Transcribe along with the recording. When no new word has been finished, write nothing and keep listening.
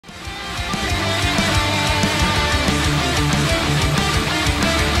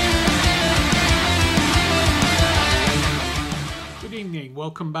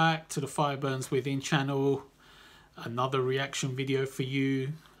welcome back to the Fire Burns Within channel. Another reaction video for you.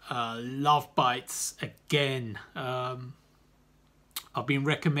 Lovebites again. I've been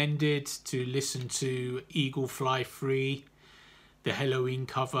recommended to listen to Eagle Fly Free, the Helloween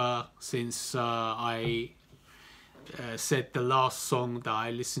cover, since I said the last song that I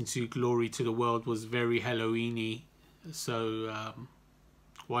listened to, Glory to the World, was very Halloween-y. So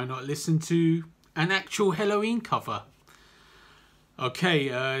why not listen to an actual Helloween cover? Okay,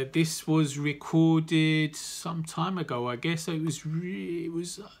 this was recorded some time ago, I guess. It was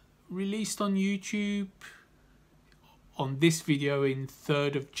released on YouTube on this video in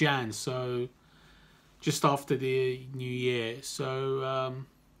 3rd of Jan, so just after the new year. So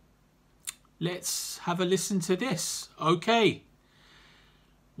let's have a listen to this. Okay,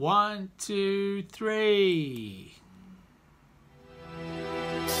 1, 2, 3.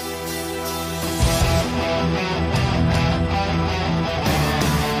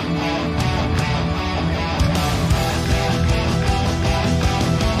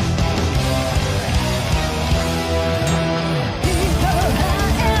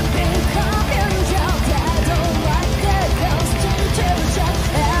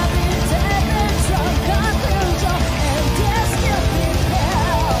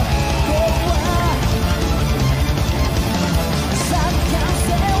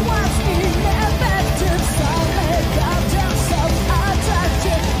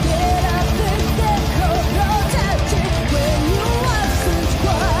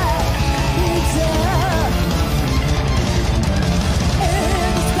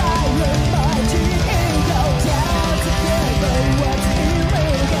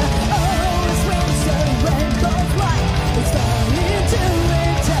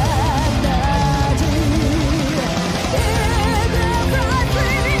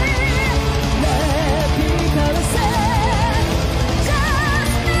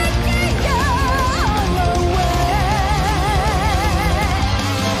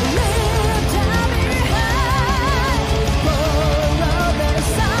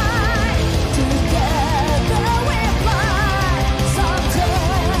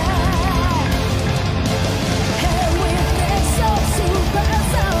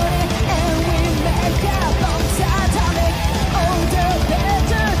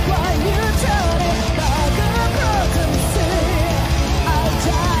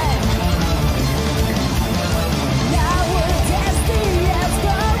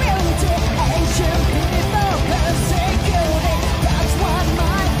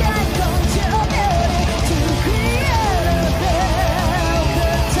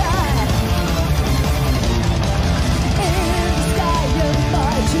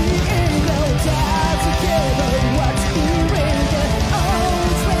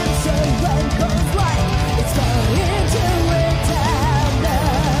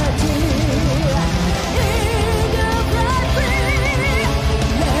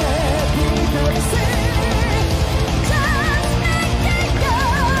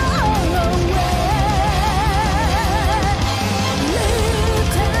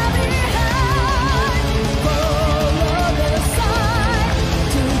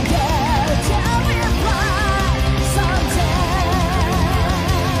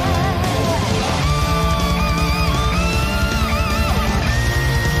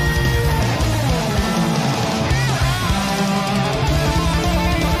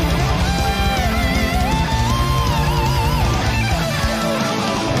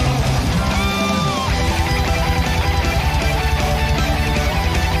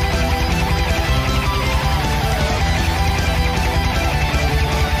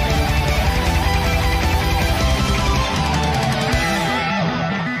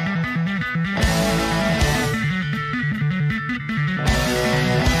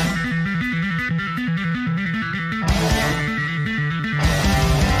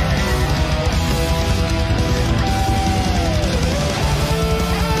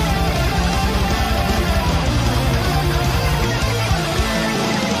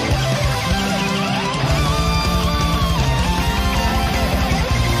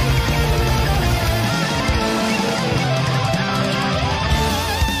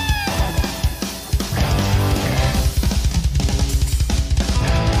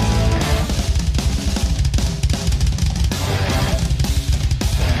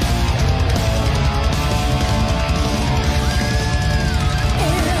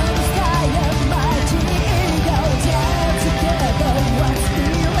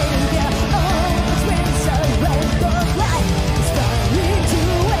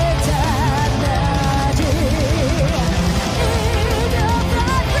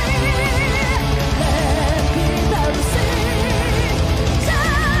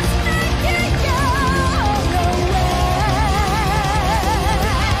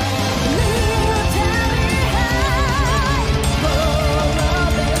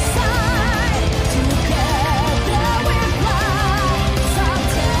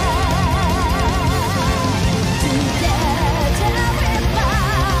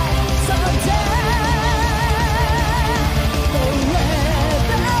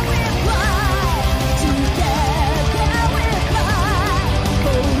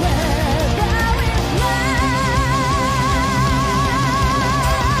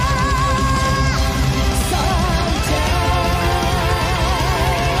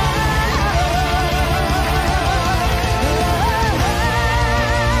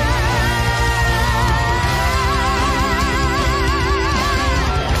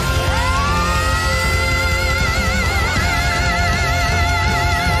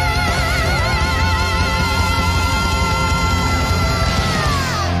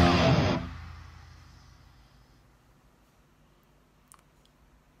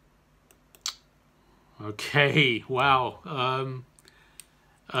 Okay, wow.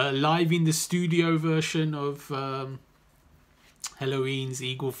 Live in the studio version of Helloween's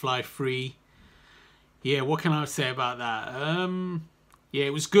Eagle Fly Free. Yeah, what can I say about that? Yeah,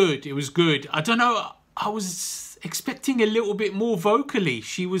 it was good. It was good. I don't know. I was expecting a little bit more vocally.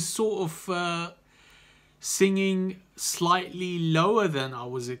 She was sort of singing slightly lower than I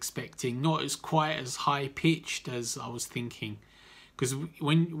was expecting. Not as quite as high pitched as I was thinking. Because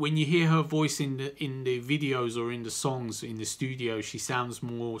when you hear her voice in the videos or in the songs in the studio, she sounds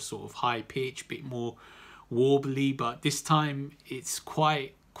more sort of high pitched, bit more warbly. But this time it's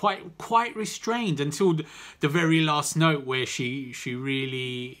quite restrained until the very last note where she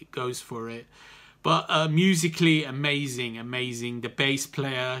really goes for it. But musically amazing. The bass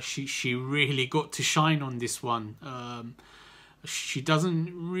player, she really got to shine on this one. She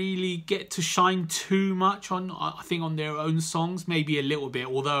doesn't really get to shine too much on, I think, on their own songs, maybe a little bit,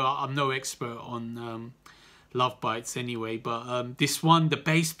 although I'm no expert on Lovebites anyway. But this one, the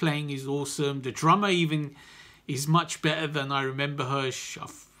bass playing is awesome. The drummer even is much better than I remember her.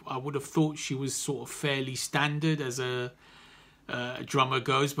 I would have thought she was sort of fairly standard as a drummer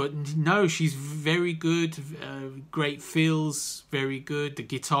goes, but no, she's very good. Great feels, very good. The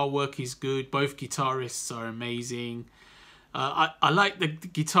guitar work is good. Both guitarists are amazing. I like the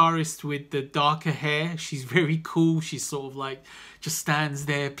guitarist with the darker hair. She's very cool. She's sort of like just stands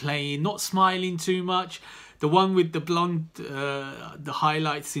there playing, not smiling too much. The one with the blonde, the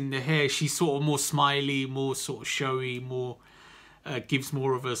highlights in the hair, she's sort of more smiley, more sort of showy, more gives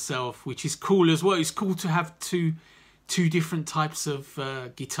more of herself, which is cool as well. It's cool to have two different types of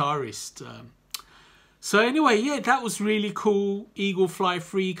guitarist. So anyway, yeah, that was really cool. Eagle Fly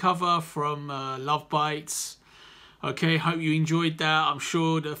Free cover from Lovebites. Okay, hope you enjoyed that. I'm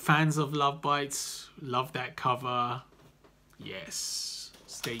sure the fans of Lovebites love that cover. Yes,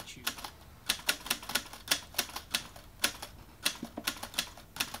 stay tuned.